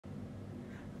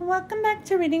Welcome back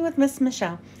to Reading with Miss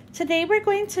Michelle. Today we're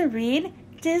going to read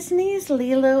Disney's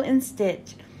Lilo and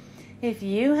Stitch. If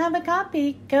you have a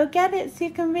copy, go get it so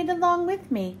you can read along with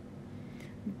me.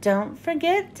 Don't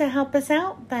forget to help us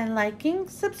out by liking,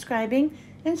 subscribing,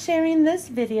 and sharing this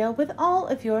video with all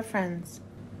of your friends.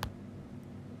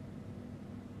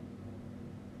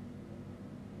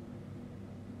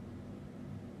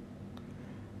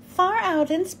 Far out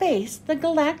in space, the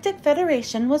Galactic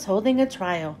Federation was holding a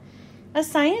trial. A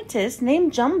scientist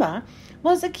named Jumba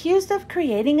was accused of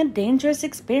creating a dangerous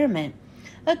experiment,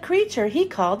 a creature he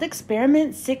called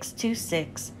Experiment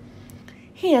 626.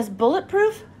 He is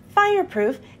bulletproof,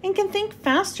 fireproof, and can think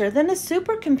faster than a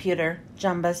supercomputer,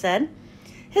 Jumba said.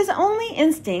 His only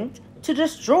instinct to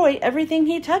destroy everything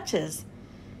he touches.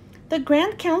 The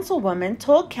Grand Councilwoman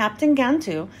told Captain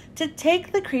Gantu to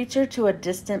take the creature to a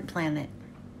distant planet.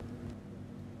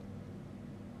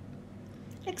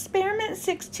 Experiment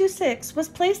 626 was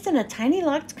placed in a tiny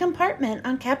locked compartment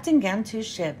on Captain Gantu's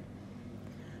ship.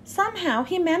 Somehow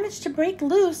he managed to break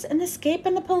loose and escape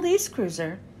in a police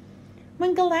cruiser.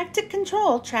 When Galactic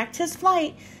Control tracked his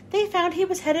flight, they found he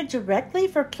was headed directly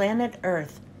for planet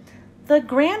Earth. The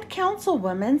Grand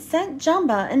Councilwoman sent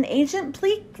Jumba and Agent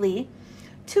Pleakley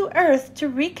to Earth to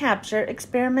recapture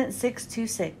Experiment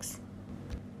 626.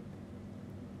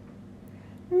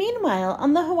 Meanwhile,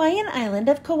 on the Hawaiian island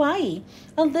of Kauai,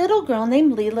 a little girl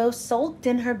named Lilo sulked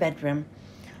in her bedroom.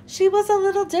 She was a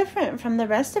little different from the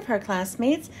rest of her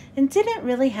classmates and didn't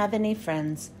really have any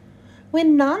friends.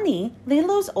 When Nani,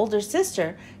 Lilo's older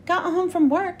sister, got home from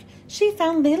work, she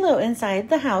found Lilo inside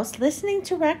the house listening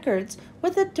to records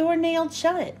with the door nailed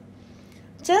shut.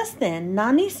 Just then,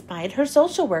 Nani spied her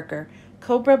social worker,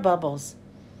 Cobra Bubbles.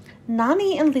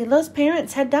 Nani and Lilo's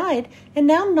parents had died, and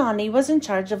now Nani was in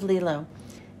charge of Lilo.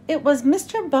 It was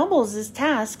Mr. Bubbles'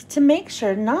 task to make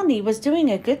sure Nani was doing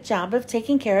a good job of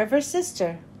taking care of her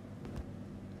sister.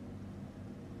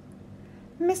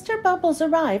 Mr. Bubbles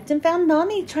arrived and found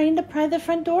Nani trying to pry the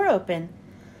front door open.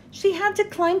 She had to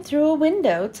climb through a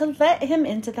window to let him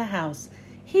into the house.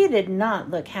 He did not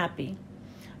look happy.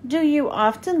 "Do you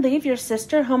often leave your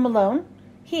sister home alone?"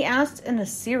 he asked in a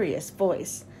serious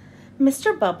voice.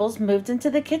 Mr. Bubbles moved into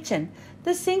the kitchen.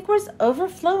 The sink was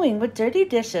overflowing with dirty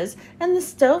dishes and the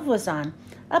stove was on.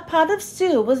 A pot of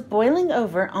stew was boiling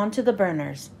over onto the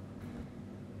burners.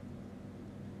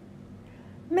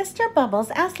 Mr.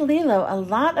 Bubbles asked Lilo a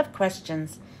lot of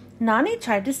questions. Nani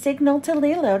tried to signal to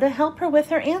Lilo to help her with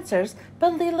her answers,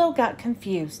 but Lilo got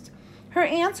confused. Her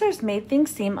answers made things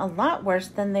seem a lot worse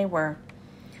than they were.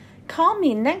 "Call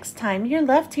me next time you're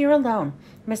left here alone,"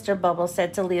 Mr. Bubbles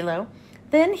said to Lilo.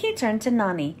 Then he turned to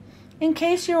Nani. "In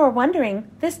case you are wondering,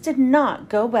 this did not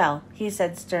go well," he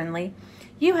said sternly.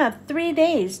 "You have 3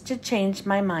 days to change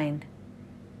my mind."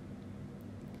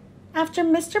 After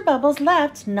Mr. Bubbles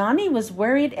left, Nani was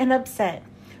worried and upset.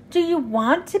 "Do you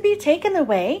want to be taken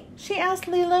away?" she asked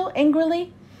Lilo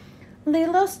angrily.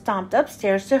 Lilo stomped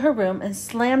upstairs to her room and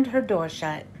slammed her door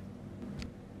shut.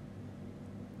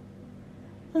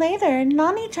 Later,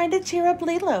 Nani tried to cheer up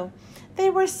Lilo. They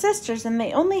were sisters and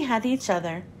they only had each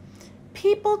other.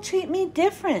 "People treat me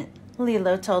different,"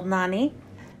 Lilo told Nani.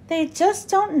 "They just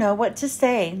don't know what to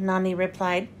say," Nani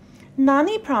replied.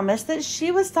 Nani promised that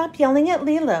she would stop yelling at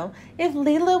Lilo if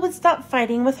Lilo would stop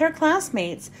fighting with her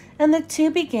classmates, and the two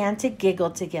began to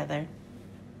giggle together.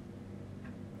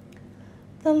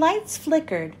 The lights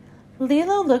flickered.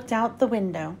 Lilo looked out the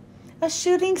window. "A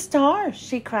shooting star!"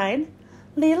 she cried.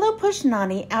 Lilo pushed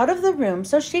Nani out of the room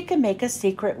so she could make a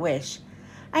secret wish.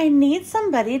 "I need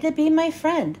somebody to be my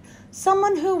friend,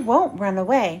 someone who won't run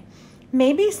away.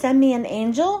 Maybe send me an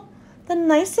angel? The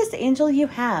nicest angel you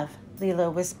have," Lilo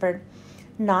whispered.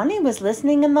 Nani was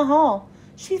listening in the hall.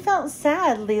 She felt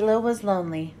sad Lilo was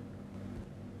lonely.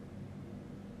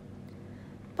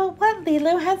 But what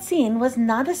Lilo had seen was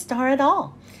not a star at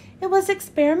all. It was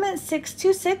Experiment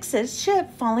 626's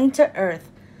ship falling to Earth.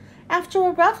 After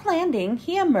a rough landing,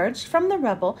 he emerged from the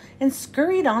rubble and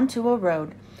scurried onto a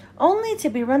road, only to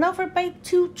be run over by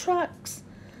 2 trucks.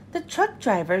 The truck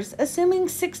drivers, assuming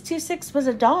 626 was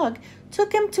a dog,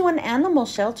 took him to an animal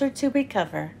shelter to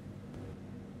recover.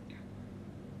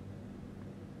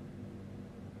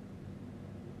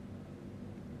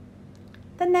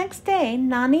 The next day,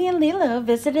 Nani and Lilo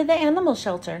visited the animal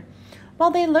shelter.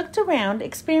 While they looked around,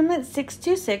 Experiment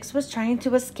 626 was trying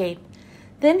to escape.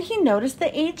 Then he noticed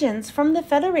the agents from the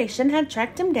Federation had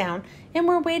tracked him down and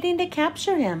were waiting to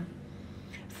capture him.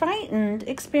 Frightened,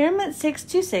 Experiment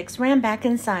 626 ran back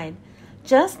inside.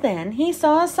 Just then, he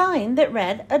saw a sign that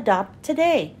read, "Adopt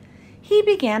Today." He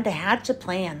began to hatch a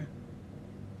plan.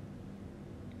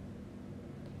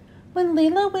 When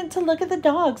Lilo went to look at the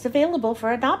dogs available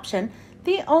for adoption,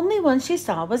 the only one she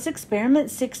saw was Experiment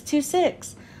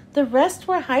 626. The rest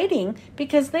were hiding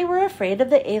because they were afraid of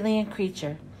the alien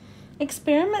creature.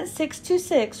 Experiment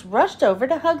 626 rushed over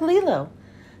to hug Lilo.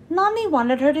 Nani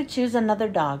wanted her to choose another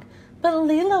dog, but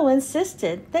Lilo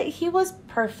insisted that he was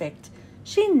perfect.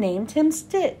 She named him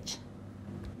Stitch.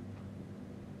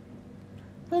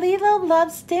 Lilo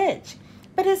loved Stitch,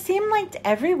 but it seemed like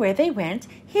everywhere they went,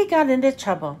 he got into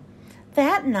trouble.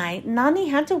 That night, Nani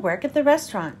had to work at the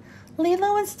restaurant.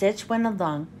 Lilo and Stitch went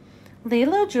along.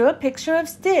 Lilo drew a picture of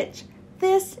Stitch.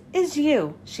 "This is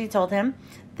you," she told him.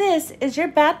 "This is your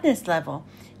badness level.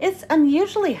 It's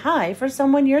unusually high for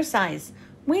someone your size.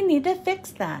 We need to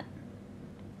fix that."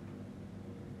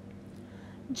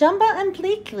 Jumba and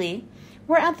Pleakley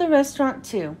were at the restaurant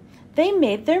too. They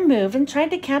made their move and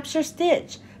tried to capture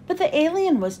Stitch, but the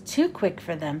alien was too quick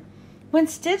for them. When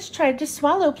Stitch tried to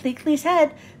swallow Pleakley's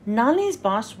head, Nani's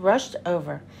boss rushed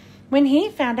over. When he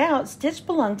found out Stitch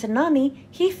belonged to Nani,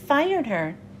 he fired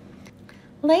her.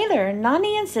 Later,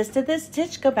 Nani insisted that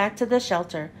Stitch go back to the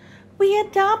shelter. "We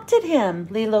adopted him,"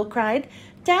 Lilo cried.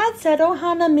 "Dad said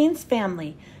Ohana means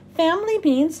family. Family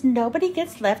means nobody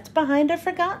gets left behind or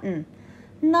forgotten."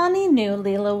 Nani knew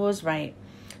Lilo was right.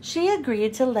 She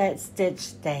agreed to let Stitch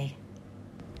stay.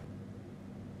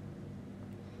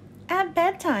 At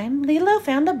bedtime, Lilo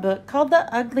found a book called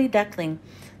The Ugly Duckling,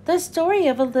 the story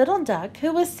of a little duck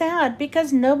who was sad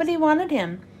because nobody wanted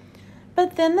him.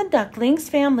 But then the duckling's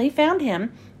family found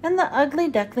him, and the ugly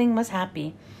duckling was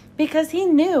happy because he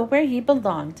knew where he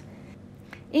belonged.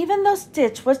 Even though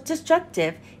Stitch was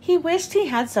destructive, he wished he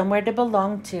had somewhere to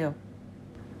belong to.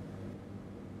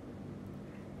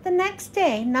 The next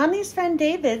day, Nani's friend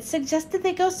David suggested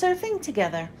they go surfing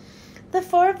together. The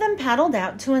four of them paddled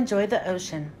out to enjoy the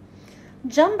ocean.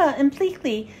 Jumba and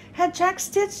Pleakley had tracked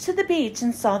Stitch to the beach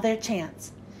and saw their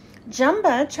chance.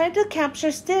 Jumba tried to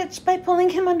capture Stitch by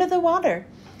pulling him under the water.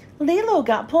 Lilo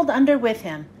got pulled under with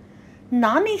him.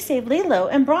 Nani saved Lilo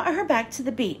and brought her back to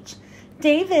the beach.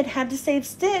 David had to save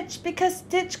Stitch because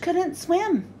Stitch couldn't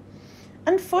swim.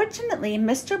 Unfortunately,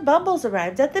 Mr. Bubbles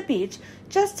arrived at the beach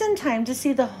just in time to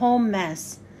see the whole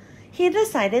mess. He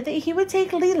decided that he would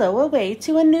take Lilo away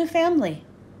to a new family.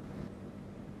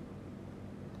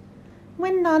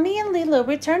 When Nani and Lilo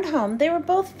returned home, they were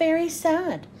both very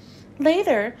sad.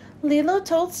 Later, Lilo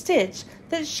told Stitch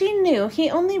that she knew he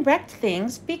only wrecked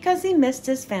things because he missed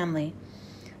his family.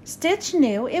 Stitch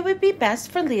knew it would be best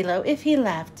for Lilo if he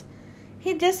left.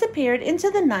 He disappeared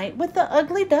into the night with the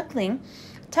ugly duckling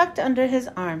tucked under his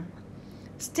arm.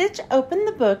 Stitch opened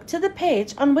the book to the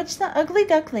page on which the ugly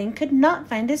duckling could not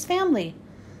find his family.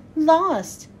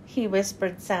 "Lost," he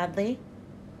whispered sadly.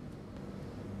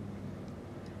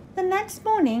 The next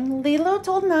morning, Lilo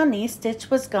told Nani Stitch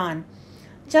was gone.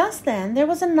 Just then, there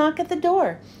was a knock at the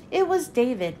door. It was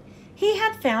David. He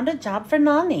had found a job for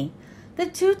Nani. The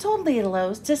two told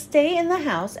Lilo to stay in the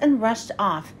house and rushed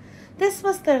off. This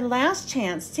was their last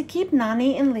chance to keep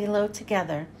Nani and Lilo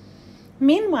together.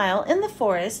 Meanwhile, in the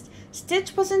forest,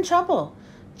 Stitch was in trouble.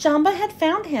 Jumba had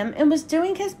found him and was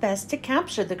doing his best to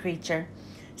capture the creature.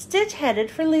 Stitch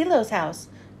headed for Lilo's house.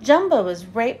 Jumba was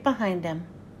right behind him.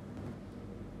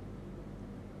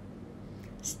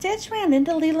 Stitch ran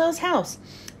into Lilo's house.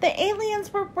 The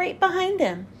aliens were right behind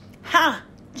him. "Ha!"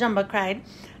 Jumba cried.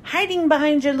 "Hiding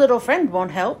behind your little friend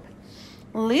won't help."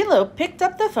 Lilo picked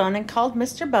up the phone and called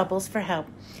Mr. Bubbles for help.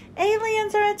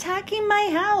 "Aliens are attacking my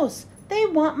house. They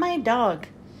want my dog."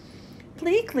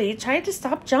 Pleakley tried to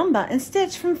stop Jumba and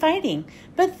Stitch from fighting,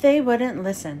 but they wouldn't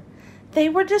listen. They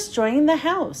were destroying the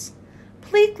house.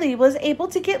 Pleakley was able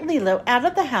to get Lilo out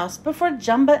of the house before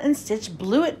Jumba and Stitch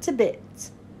blew it to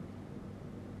bits.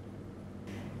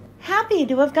 Happy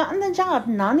to have gotten the job,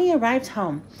 Nani arrived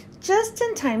home, just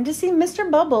in time to see Mr.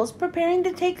 Bubbles preparing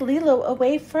to take Lilo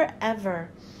away forever.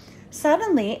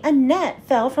 Suddenly, a net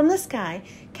fell from the sky,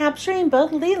 capturing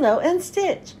both Lilo and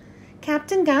Stitch.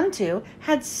 Captain Gantu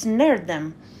had snared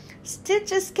them.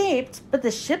 Stitch escaped, but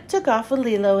the ship took off with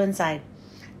Lilo inside.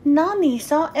 Nani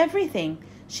saw everything.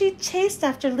 She chased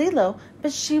after Lilo,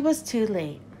 but she was too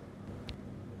late.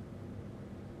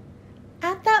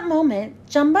 At that moment,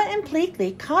 Jumba and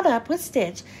Pleakley caught up with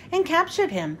Stitch and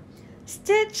captured him.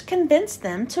 Stitch convinced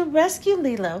them to rescue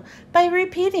Lilo by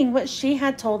repeating what she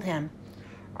had told him.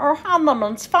 "Ohana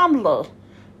means family.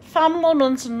 Family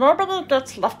means nobody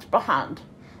gets left behind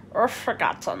or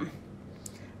forgotten."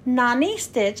 Nani,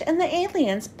 Stitch, and the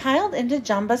aliens piled into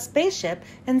Jumba's spaceship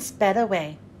and sped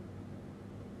away.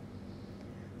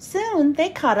 Soon they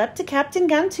caught up to Captain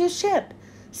Gantu's ship.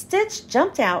 Stitch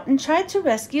jumped out and tried to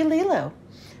rescue Lilo,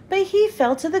 but he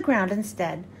fell to the ground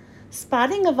instead.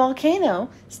 Spotting a volcano,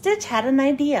 Stitch had an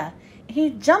idea. He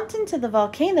jumped into the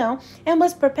volcano and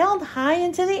was propelled high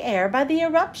into the air by the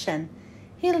eruption.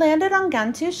 He landed on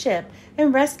Gantu's ship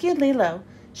and rescued Lilo.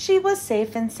 She was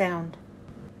safe and sound.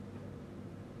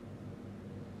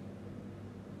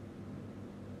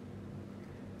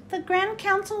 The Grand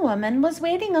Councilwoman was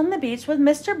waiting on the beach with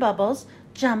Mr. Bubbles,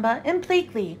 Jumba, and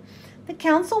Pleakley. The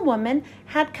councilwoman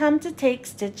had come to take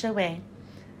Stitch away.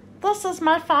 "This is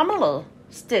my family,"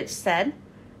 Stitch said.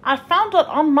 "I found it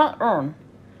on my own."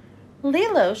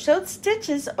 Lilo showed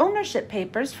Stitch's ownership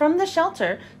papers from the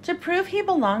shelter to prove he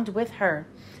belonged with her.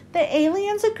 The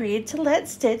aliens agreed to let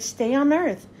Stitch stay on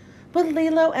Earth, with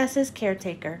Lilo as his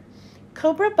caretaker.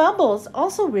 Cobra Bubbles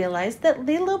also realized that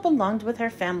Lilo belonged with her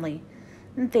family.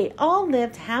 They all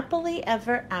lived happily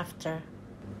ever after.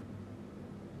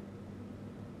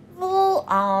 The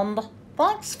end.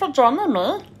 Thanks for joining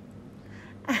me.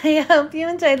 I hope you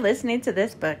enjoyed listening to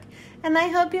this book, and I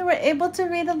hope you were able to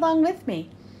read along with me.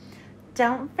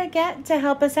 Don't forget to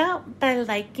help us out by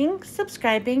liking,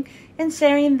 subscribing, and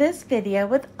sharing this video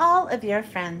with all of your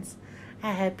friends.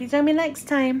 I hope you join me next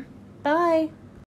time. Bye.